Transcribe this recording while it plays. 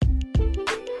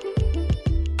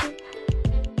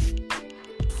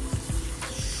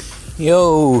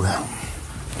Yo,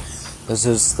 this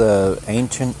is the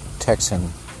Ancient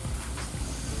Texan,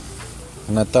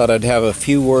 and I thought I'd have a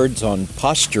few words on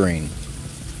posturing.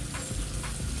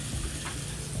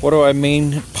 What do I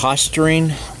mean, posturing?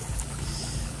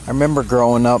 I remember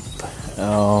growing up,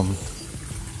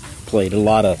 played a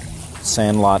lot of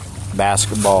sandlot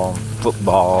basketball,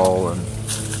 football, and,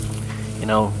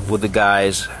 with the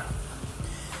guys.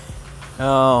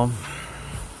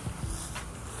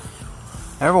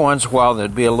 Every once in a while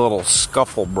there'd be a little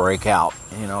scuffle break out.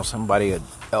 Somebody would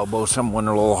elbow someone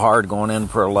a little hard going in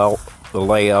for the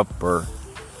layup, or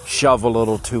shove a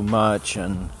little too much,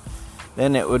 and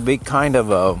then it would be kind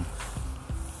of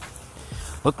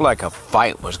looked like a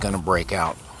fight was going to break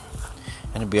out.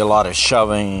 And it'd be a lot of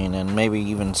shoving and maybe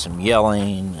even some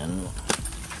yelling and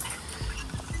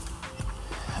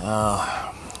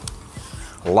a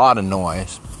lot of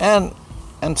noise. And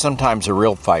sometimes a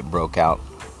real fight broke out.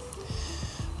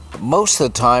 Most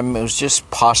of the time, it was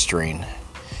just posturing.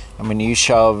 I mean, you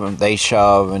shove and they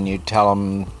shove, and you tell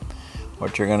them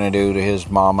what you're going to do to his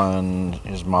mama, and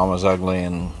his mama's ugly,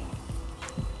 and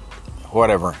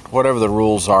whatever the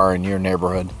rules are in your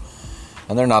neighborhood.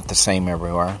 And they're not the same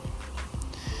everywhere.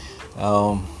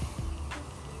 I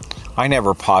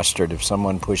never postured. If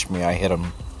someone pushed me, I hit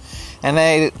them.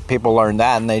 And people learned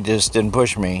that, and they just didn't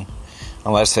push me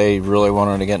unless they really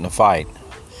wanted to get in a fight.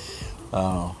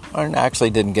 I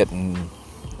actually didn't get in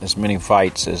as many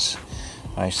fights as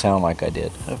I sound like I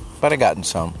did, but I got in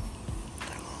some.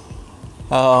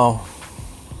 But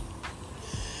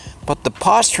the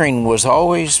posturing was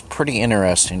always pretty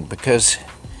interesting, because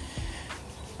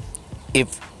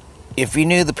if you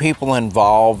knew the people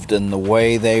involved and the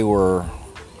way they were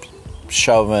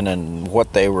shoving and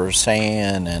what they were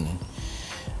saying and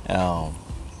how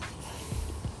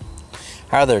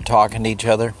they're talking to each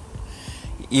other,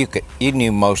 you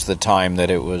knew most of the time that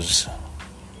it was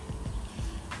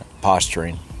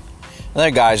posturing. Other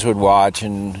guys would watch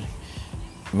and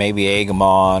maybe egg them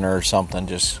on or something,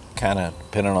 just kind of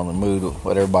depending on the mood of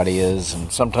what everybody is.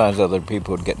 And sometimes other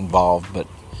people would get involved, but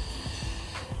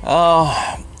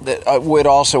I would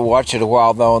also watch it a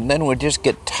while though, and then we'd just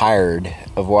get tired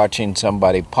of watching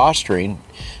somebody posturing,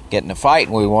 get in a fight,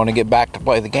 and we want to get back to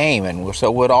play the game. And so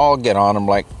we'd all get on them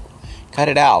like, cut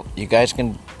it out. You guys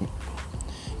can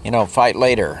fight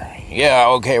later. Yeah,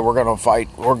 okay, we're going to fight.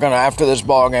 After this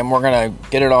ball game, we're going to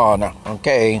get it on.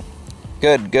 Okay,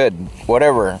 good,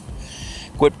 whatever.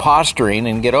 Quit posturing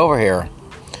and get over here.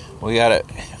 We got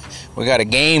a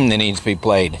game that needs to be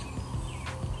played.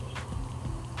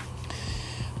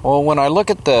 Well, when I look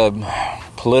at the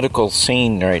political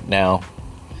scene right now,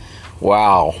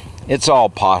 wow, it's all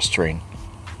posturing.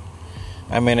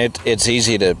 I mean, it's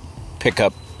easy to pick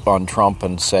up on Trump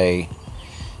and say,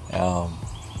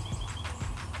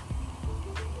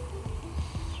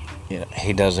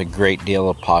 he does a great deal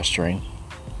of posturing,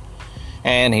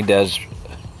 and he does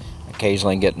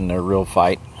occasionally get in a real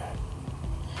fight.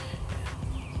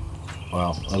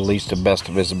 Well, at least to the best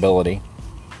of his ability.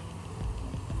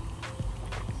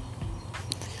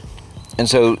 And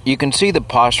so you can see the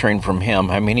posturing from him.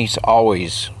 I mean, he's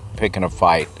always picking a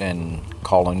fight and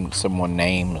calling someone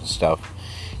names and stuff.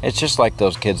 It's just like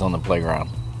those kids on the playground.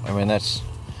 I mean, that's...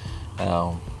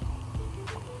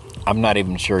 I'm not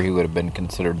even sure he would have been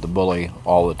considered the bully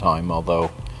all the time,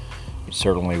 although he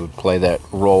certainly would play that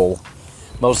role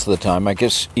most of the time. I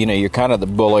guess, you're kind of the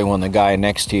bully when the guy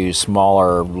next to you is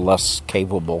smaller, less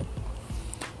capable.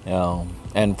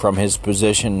 And from his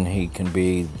position, he can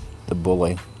be the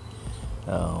bully.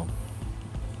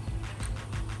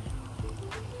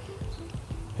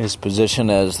 His position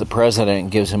as the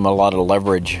president gives him a lot of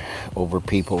leverage over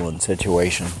people and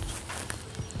situations.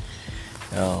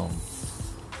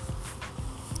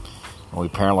 We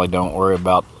apparently don't worry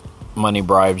about money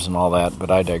bribes and all that,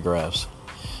 but I digress.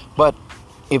 But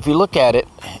if you look at it,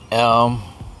 the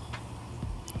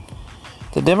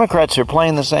Democrats are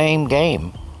playing the same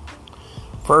game.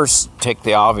 First, take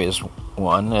the obvious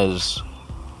one, is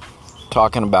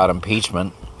talking about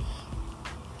impeachment.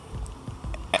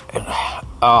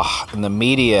 And the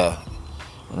media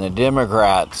and the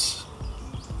Democrats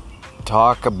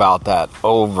talk about that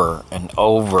over and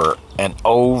over and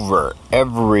over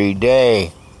every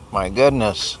day. My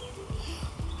goodness.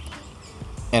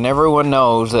 And everyone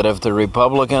knows that if the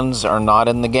Republicans are not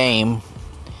in the game,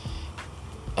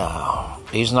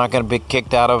 he's not going to be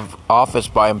kicked out of office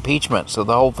by impeachment. So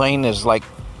the whole thing is like,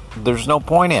 there's no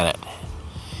point in it.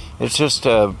 It's just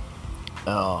a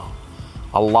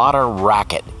lot of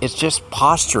racket. It's just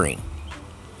posturing.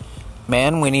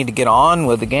 Man, we need to get on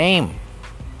with the game.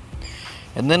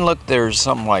 And then look, there's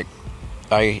something like,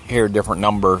 I hear a different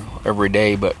number every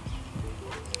day, but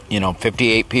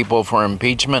 58 people for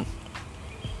impeachment.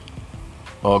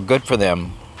 Well, good for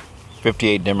them,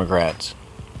 58 Democrats.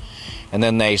 And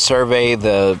then they survey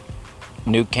the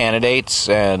new candidates,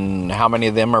 and how many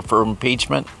of them are for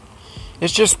impeachment?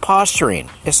 It's just posturing.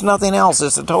 It's nothing else.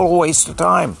 It's a total waste of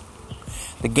time.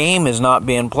 The game is not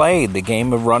being played. The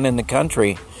game of running the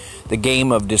country. The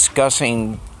game of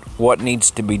discussing what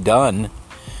needs to be done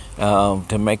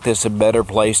to make this a better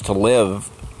place to live,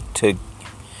 to,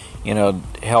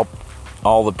 help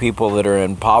all the people that are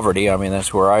in poverty. I mean,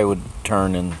 that's where I would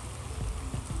turn, and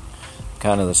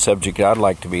kind of the subject I'd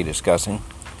like to be discussing.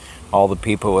 All the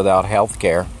people without health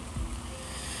care.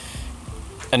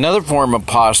 Another form of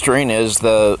posturing is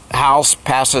the House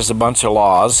passes a bunch of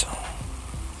laws,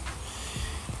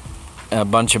 a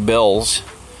bunch of bills,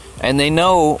 and they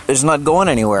know it's not going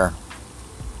anywhere.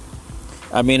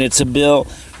 I mean, it's a bill,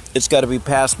 it's got to be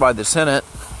passed by the Senate.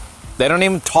 They don't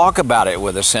even talk about it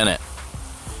with the Senate.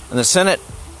 And the Senate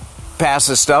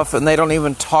passes stuff, and they don't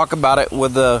even talk about it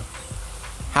with the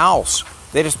House.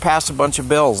 They just pass a bunch of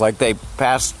bills, like they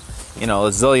passed, a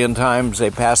zillion times they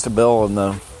passed a bill in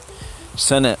the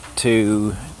Senate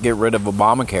to get rid of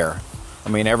Obamacare. I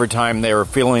mean, every time they were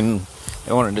feeling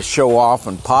they wanted to show off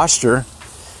and posture,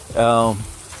 the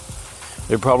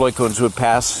Republicans would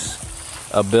pass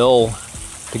a bill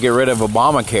to get rid of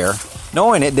Obamacare,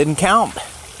 knowing it didn't count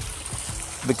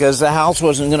because the House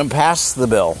wasn't going to pass the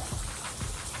bill.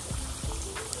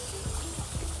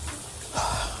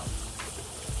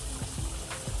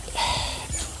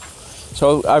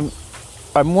 So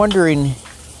I'm wondering,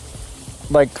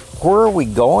 where are we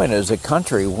going as a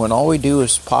country when all we do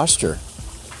is posture?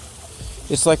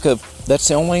 It's that's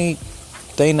the only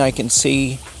thing I can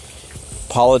see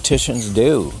politicians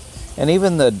do. And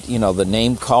even the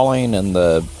name calling and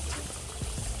the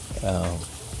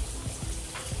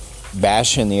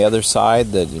bashing the other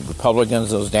side, the Republicans,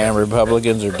 those damn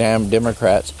Republicans or damn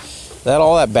Democrats,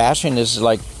 all that bashing is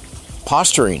like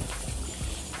posturing.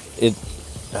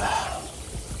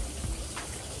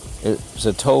 It's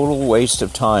a total waste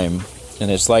of time, and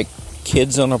it's like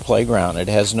kids on a playground. It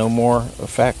has no more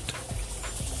effect.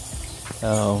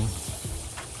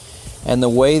 And the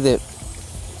way that,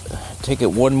 take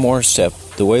it one more step,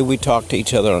 the way we talk to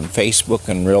each other on Facebook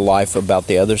and real life about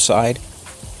the other side,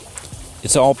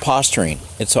 it's all posturing.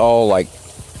 It's all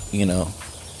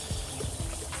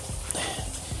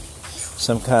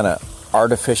some kind of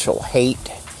artificial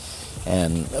hate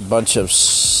and a bunch of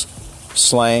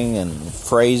slang and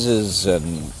phrases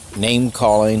and name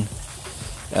calling.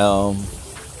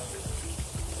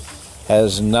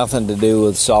 Has nothing to do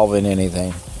with solving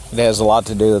anything. It has a lot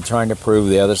to do with trying to prove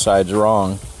the other side's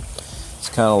wrong. It's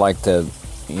kind of like the,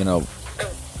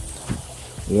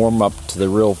 warm up to the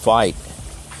real fight.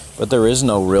 But there is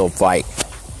no real fight.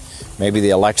 Maybe the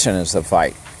election is the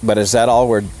fight. But is that all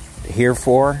we're here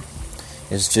for?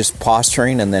 Is just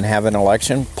posturing and then have an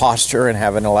election? Posture and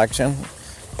have an election?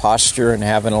 Posture and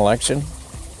have an election?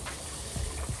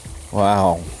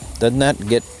 Wow. Doesn't that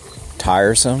get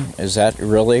tiresome? Is that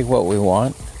really what we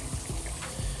want?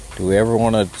 Do we ever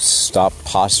want to stop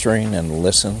posturing and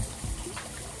listen?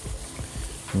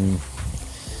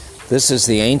 This is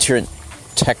the ancient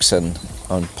Texan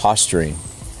on posturing.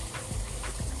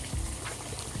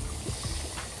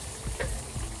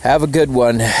 Have a good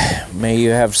one. May you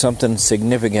have something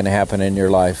significant happen in your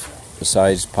life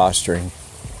besides posturing.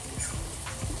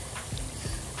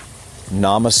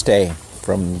 Namaste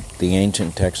from the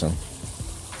ancient Texan.